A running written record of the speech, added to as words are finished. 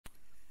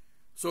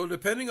So,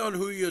 depending on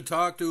who you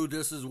talk to,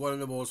 this is one of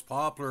the most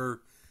popular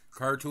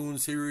cartoon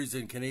series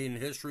in Canadian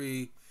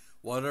history.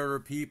 While other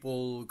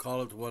people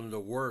call it one of the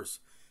worst.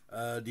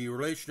 The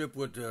relationship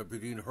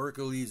between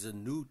Hercules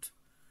and Newt,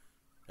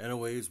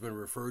 anyway, has been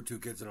referred to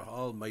Kids in the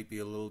Hall. Might be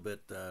a little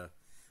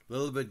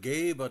bit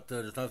gay, but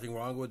there's nothing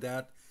wrong with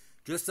that.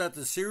 Just that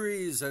the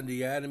series and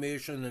the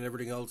animation and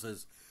everything else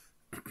is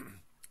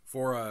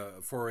for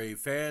a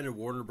fan of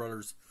Warner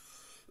Brothers.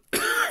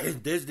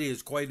 Disney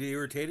is quite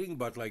irritating,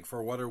 but like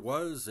for what it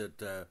was, it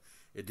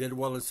did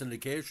well in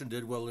syndication,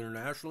 did well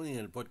internationally,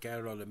 and put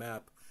Canada on the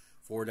map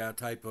for that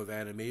type of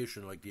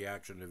animation, like the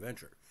action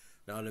adventure.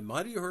 Now, The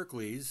Mighty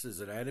Hercules is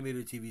an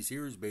animated TV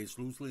series based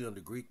loosely on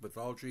the Greek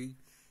mythology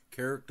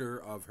character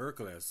of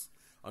Hercules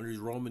under his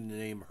Roman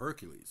name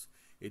Hercules.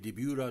 It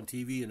debuted on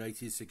TV in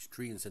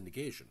 1963 in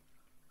syndication.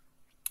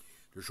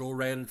 The show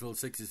ran until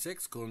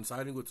 1966,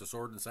 coinciding with the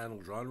sword and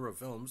sandal genre of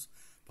films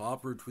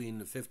popular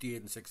between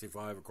 58 and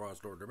 65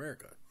 across North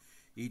America.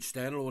 Each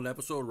standalone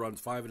episode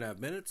runs 5.5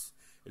 minutes,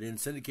 and in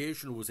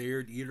syndication was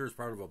aired either as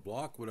part of a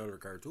block with other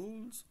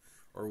cartoons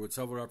or with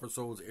several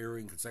episodes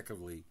airing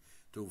consecutively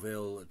to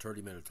avail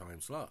 30-minute time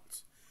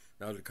slots.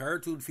 Now, the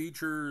cartoon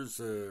features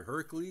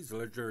Hercules, a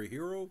legendary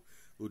hero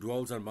who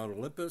dwells on Mount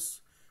Olympus.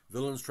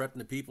 Villains threaten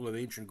the people of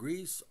ancient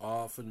Greece,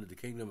 often the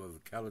kingdom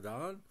of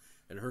Calydon,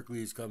 and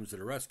Hercules comes to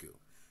the rescue.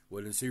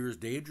 When in serious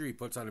danger, he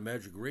puts on a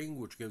magic ring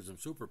which gives him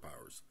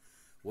superpowers.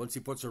 Once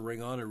he puts a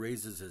ring on and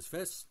raises his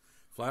fists,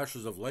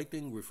 flashes of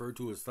lightning, referred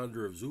to as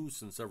thunder of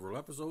Zeus in several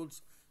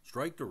episodes,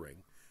 strike the ring,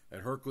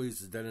 and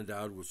Hercules is then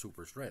endowed with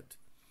super strength.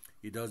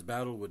 He does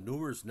battle with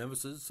numerous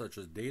nemesis, such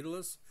as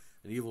Daedalus,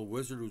 an evil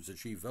wizard who's the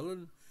chief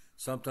villain,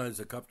 sometimes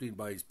accompanied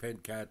by his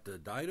pet cat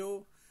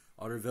Dido.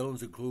 Other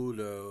villains include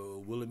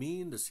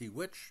Wilhelmine, the sea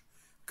witch,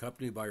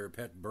 accompanied by her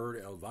pet bird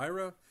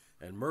Elvira,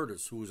 and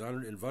Myrtis, who is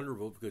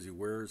invulnerable because he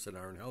wears an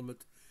iron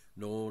helmet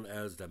known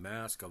as the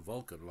Mask of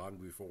Vulcan, long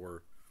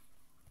before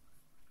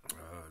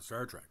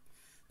Star Trek.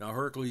 Now,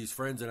 Hercules'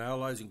 friends and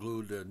allies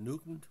include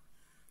Newton.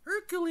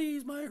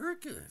 Hercules, my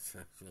Hercules.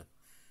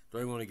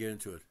 Don't even want to get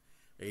into it.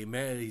 His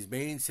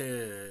main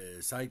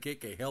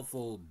sidekick, a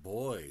helpful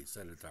boy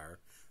senator,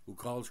 who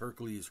calls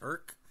Hercules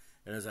Herc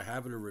and has a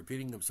habit of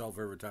repeating himself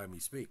every time he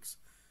speaks.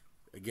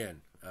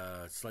 Again,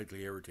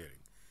 slightly irritating.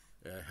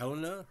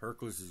 Helena,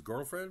 Hercules'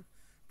 girlfriend.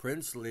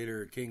 Prince,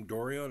 later King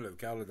Dorian of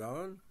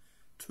Calydon.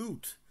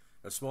 Toot,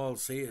 a small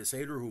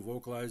satyr who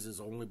vocalizes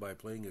only by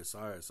playing his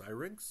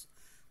syrinx.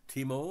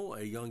 Timo,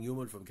 a young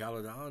human from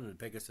Calydon, and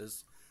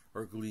Pegasus,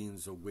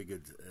 Hercules'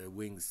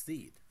 winged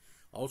steed.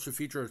 Also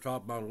featured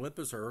atop Mount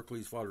Olympus are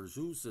Hercules' father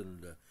Zeus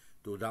and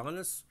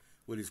Dodonis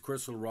with his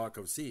crystal rock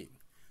of seeing.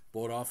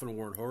 Both often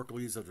warn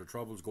Hercules of the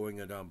troubles going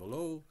on down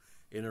below,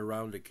 in and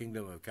around the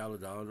kingdom of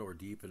Calydon, or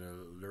deep in a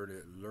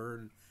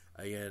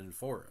Lernayan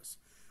forest.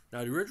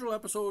 Now, the original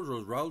episode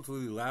was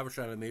relatively lavish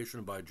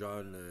animation by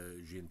John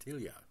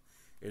Gentilia.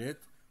 In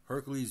it,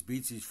 Hercules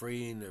beats his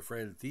friend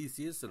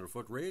Theseus in a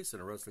foot race and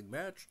a wrestling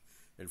match,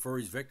 and for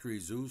his victory,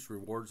 Zeus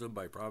rewards him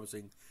by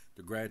promising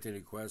to grant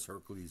any quest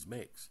Hercules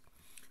makes.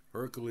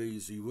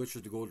 Hercules, he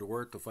wishes to go to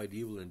Earth to fight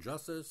evil and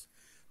injustice,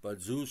 but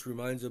Zeus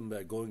reminds him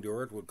that going to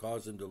Earth would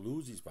cause him to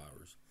lose his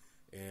powers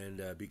and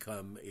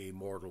become a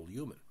mortal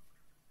human.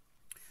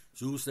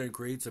 Zeus then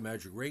creates a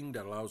magic ring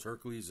that allows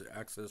Hercules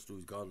access to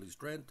his godly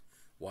strength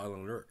while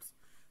on Earth.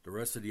 The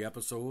rest of the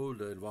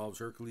episode involves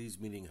Hercules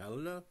meeting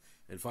Helena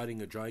and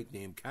fighting a giant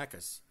named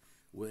Cacus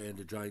and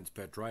the giant's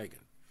pet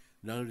dragon.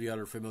 None of the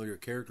other familiar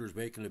characters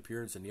make an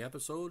appearance in the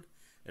episode,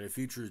 and it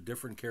features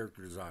different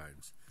character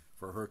designs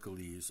for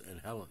Hercules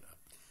and Helena.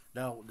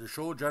 Now, the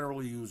show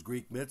generally used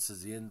Greek myths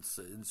as the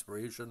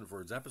inspiration for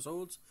its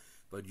episodes,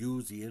 but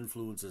used the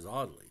influences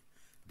oddly.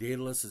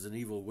 Daedalus is an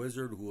evil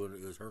wizard who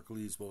is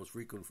Hercules' most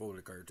frequent foe in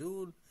the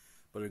cartoon,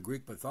 but in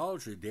Greek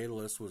mythology,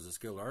 Daedalus was a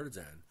skilled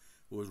artisan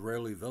who was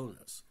rarely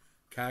villainous.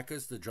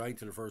 Cacus, the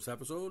giant in the first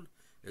episode,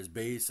 is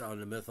based on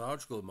the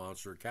mythological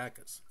monster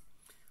Cacus.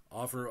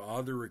 Often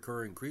other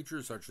recurring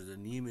creatures such as the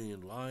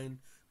Nemean lion,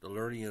 the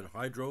Lernaean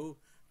hydro,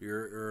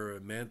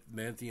 the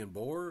Manthian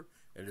boar,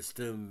 and the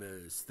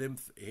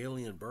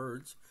Stymphalian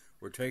birds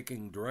were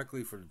taken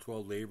directly from the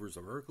 12 labors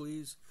of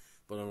Hercules,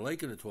 but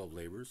unlike in the 12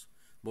 labors,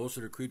 most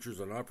of the creatures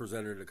are not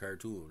presented in the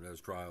cartoon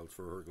as trials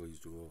for Hercules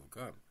to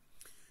overcome.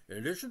 In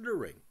addition to the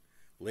ring,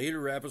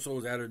 later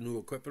episodes added new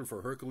equipment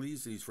for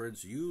Hercules and his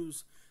friends to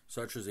use,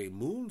 such as a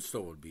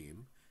moonstone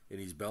beam in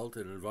his belt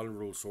and an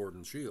invulnerable sword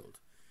and shield.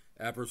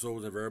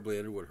 Episodes invariably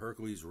ended with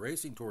Hercules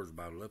racing towards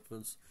Mount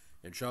Olympus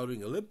and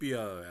shouting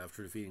Olympia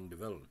after defeating the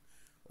villain,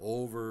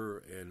 over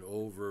and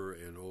over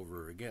and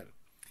over again.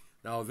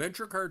 Now,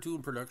 Adventure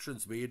Cartoon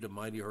Productions made The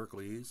Mighty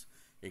Hercules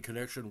in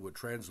connection with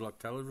Transluck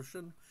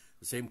Television,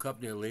 the same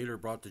company that later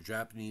brought the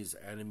Japanese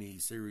anime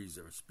series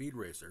of Speed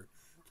Racer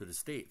to the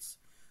States.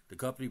 The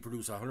company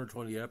produced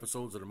 120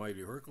 episodes of The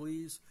Mighty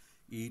Hercules,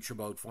 each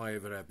about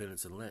 5.5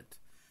 minutes in length.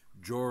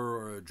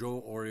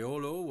 Joe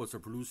Oriolo was the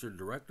producer and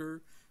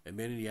director, and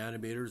many of the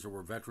animators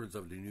were veterans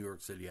of the New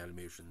York City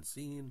animation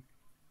scene,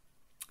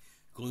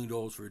 including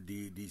those for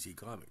DC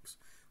Comics.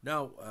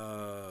 Now,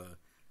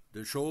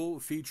 The show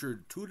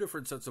featured two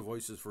different sets of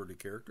voices for the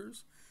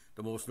characters.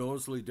 The most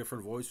noticeably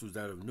different voice was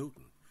that of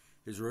Newton.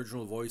 His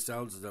original voice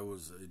sounds as though he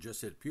was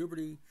just hit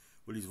puberty,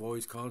 with his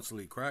voice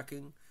constantly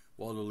cracking,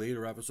 while the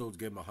later episodes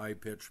gave him a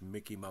high-pitched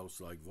Mickey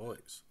Mouse-like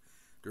voice.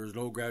 There is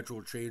no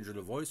gradual change in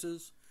the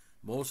voices.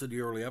 Most of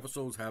the early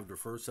episodes have the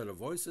first set of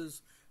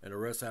voices, and the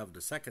rest have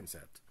the second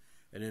set.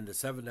 And in the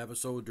 7th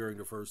episode during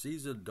the first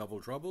season, Double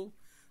Trouble,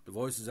 the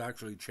voices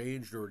actually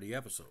changed during the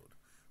episode,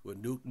 with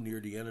Newton near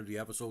the end of the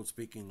episode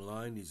speaking a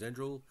line, his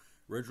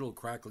original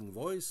crackling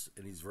voice,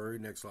 and his very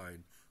next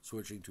line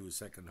switching to his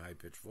second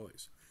high-pitched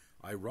voice.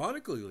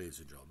 Ironically, ladies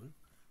and gentlemen,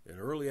 in an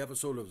early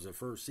episode of the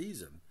first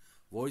season,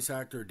 voice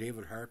actor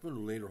David Hartman,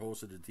 who later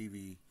hosted the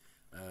TV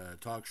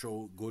talk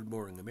show Good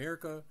Morning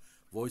America,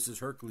 voices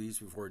Hercules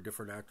before a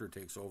different actor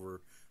takes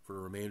over for the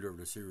remainder of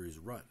the series'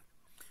 run.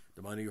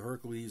 The Mighty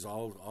Hercules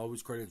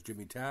always credits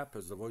Jimmy Tapp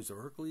as the voice of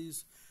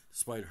Hercules,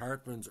 despite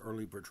Hartman's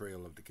early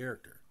portrayal of the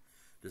character.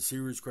 The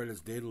series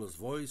credits Daedalus'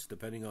 voice,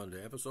 depending on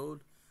the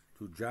episode,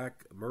 to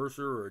Jack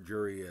Mercer or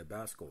Jerry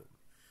Bascom.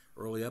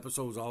 Early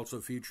episodes also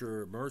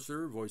feature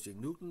Mercer voicing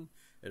Newton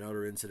and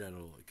other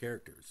incidental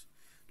characters.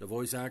 The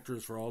voice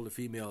actors for all the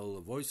female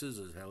voices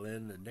is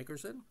Helen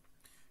Nickerson.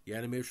 The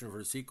animation for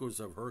the sequence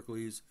of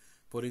Hercules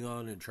putting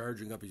on and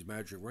charging up his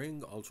magic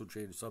ring also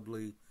changed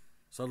subtly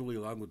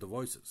along with the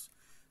voices.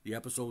 The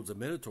episodes of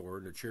Minotaur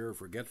and the Chair of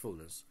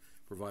Forgetfulness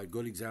provide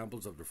good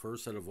examples of the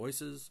first set of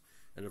voices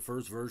and the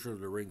first version of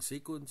the ring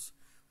sequence,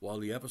 while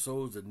the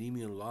episodes of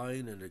Nemean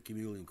Lion and the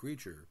Chameleon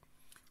Creature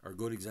are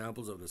good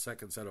examples of the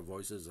second set of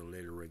voices in the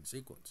later ring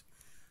sequence.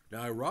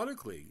 Now,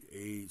 ironically,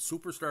 a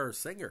superstar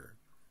singer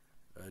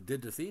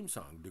did the theme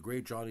song. The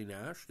great Johnny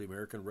Nash, the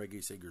American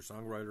reggae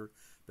singer-songwriter,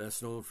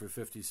 best known for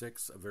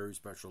 56, A Very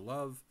Special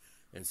Love,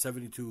 and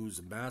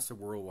 72's massive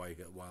worldwide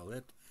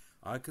hit,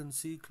 I Can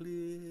See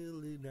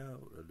Clearly Now,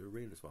 the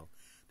rain as well.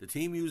 The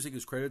theme music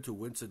is credited to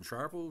Winston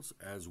Sharples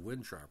as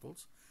Win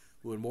Sharples,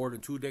 who in more than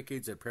 2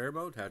 decades at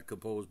Paramount had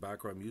composed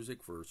background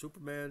music for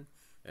Superman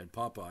and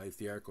Popeye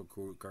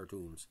theatrical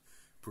cartoons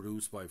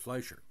produced by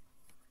Fleischer,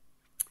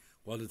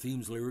 while the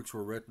theme's lyrics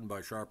were written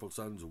by Sharple's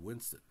sons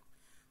Winston,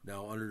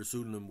 now under the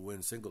pseudonym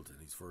Win Singleton,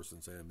 his first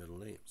and second middle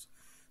names.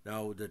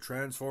 Now, the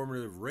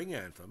transformative ring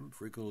anthem,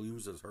 frequently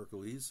used as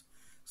Hercules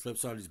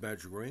slips on his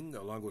magic ring,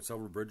 along with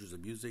several bridges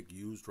of music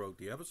used throughout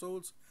the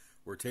episodes,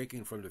 were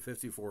taken from the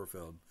 1954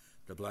 film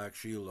The Black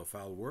Shield of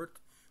Falworth,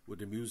 with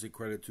the music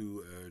credited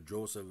to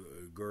Joseph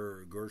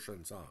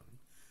Gershon's song,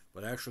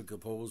 but actually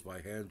composed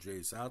by Hans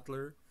J.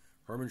 Sattler,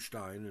 Herman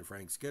Stein, and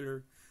Frank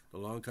Skinner, the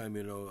longtime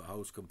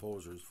in-house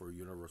composers for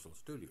Universal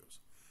Studios.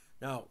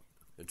 Now,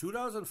 in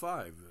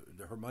 2005,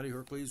 the Mighty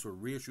Hercules were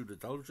reissued to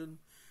television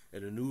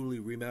in a newly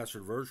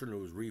remastered version that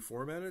was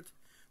reformatted,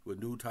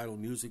 with new title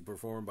music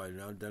performed by an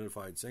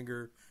unidentified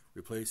singer,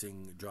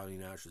 replacing Johnny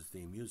Nash's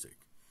theme music.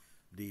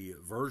 The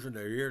version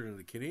that aired on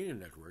the Canadian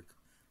network,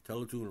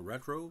 Teletoon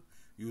Retro,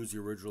 used the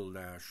original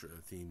Nash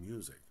theme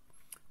music.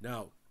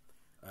 Now,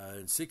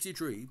 in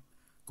 '63,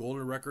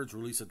 Golden Records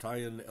released a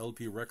tie-in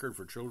LP record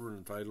for children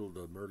entitled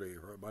The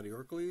Mighty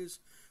Hercules,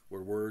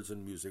 with words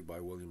and music by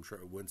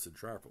Winston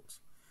Sharples.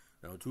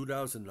 Now, in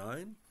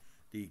 2009,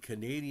 the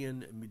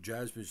Canadian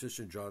jazz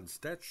musician John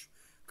Stetch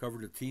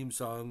covered a theme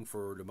song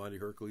for The Mighty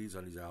Hercules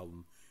on his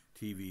album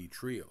TV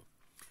Trio.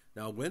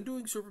 Now, when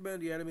doing Superman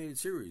the Animated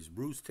Series,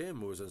 Bruce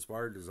Timm was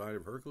inspired design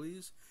of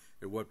Hercules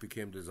and what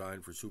became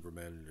designed for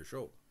Superman in the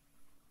show.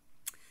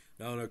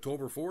 Now, on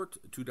October 4th,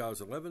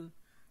 2011,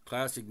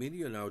 Classic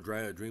Media, now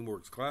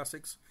DreamWorks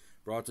Classics,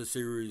 brought the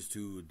series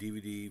to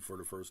DVD for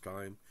the first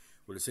time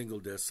with a single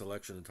disc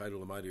selection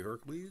entitled The Mighty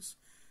Hercules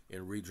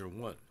in Region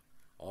 1.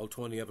 All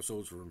 20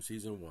 episodes from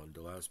Season 1,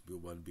 the last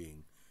one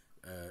being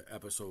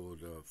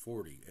episode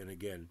 40. And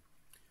again,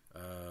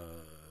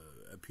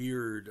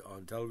 appeared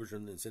on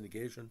television in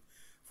syndication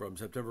from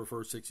September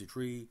 1st,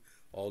 1963,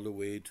 all the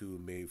way to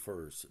May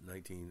 1st,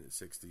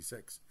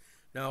 1966.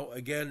 Now,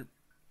 again,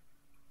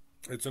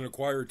 it's an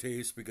acquired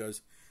taste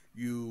because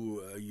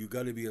you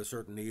got to be a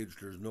certain age.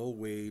 There's no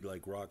way,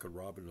 like Rock and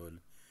Robin Hood,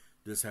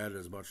 this had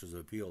as much as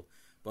appeal.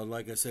 But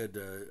like I said,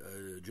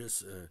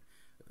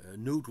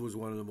 Newt was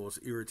one of the most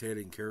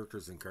irritating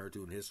characters in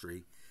cartoon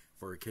history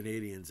for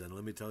Canadians. And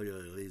let me tell you,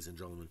 ladies and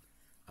gentlemen,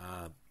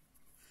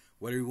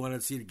 whether you want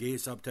to see the gay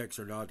subtext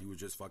or not, he was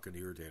just fucking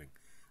irritating.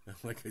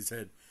 Like I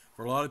said,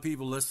 for a lot of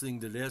people listening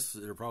to this,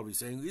 they're probably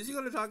saying, is he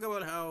going to talk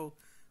about how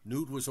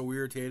Newt was so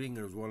irritating and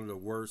it was one of the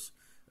worst?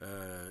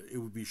 It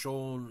would be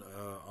shown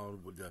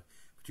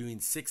between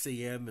 6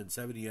 a.m. and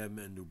 7 a.m.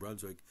 in New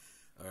Brunswick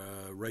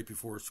right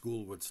before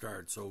school would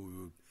start.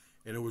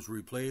 And it was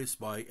replaced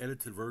by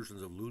edited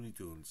versions of Looney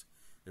Tunes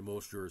in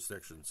most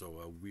jurisdictions. So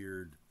a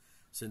weird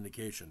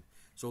syndication.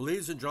 So,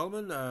 ladies and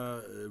gentlemen,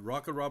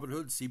 Rocket Robin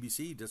Hood,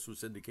 CBC, this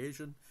was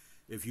syndication.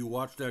 If you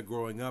watched that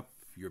growing up,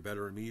 you're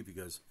better than me,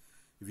 because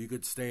if you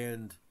could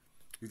stand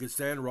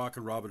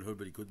Rocket Robin Hood,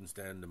 but you couldn't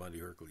stand the Mighty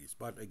Hercules.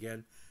 But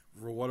again,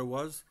 for what it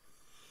was,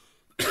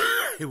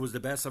 it was the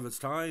best of its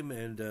time,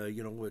 and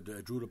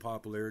it drew the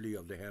popularity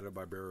of the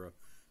Hanna-Barbera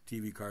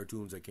TV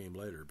cartoons that came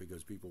later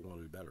because people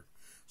wanted better.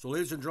 So,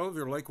 ladies and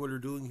gentlemen, if you like what we're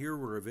doing here,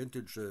 we're a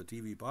vintage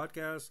TV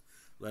podcast.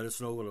 Let us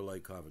know with a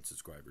like, comment,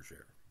 subscribe, or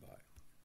share.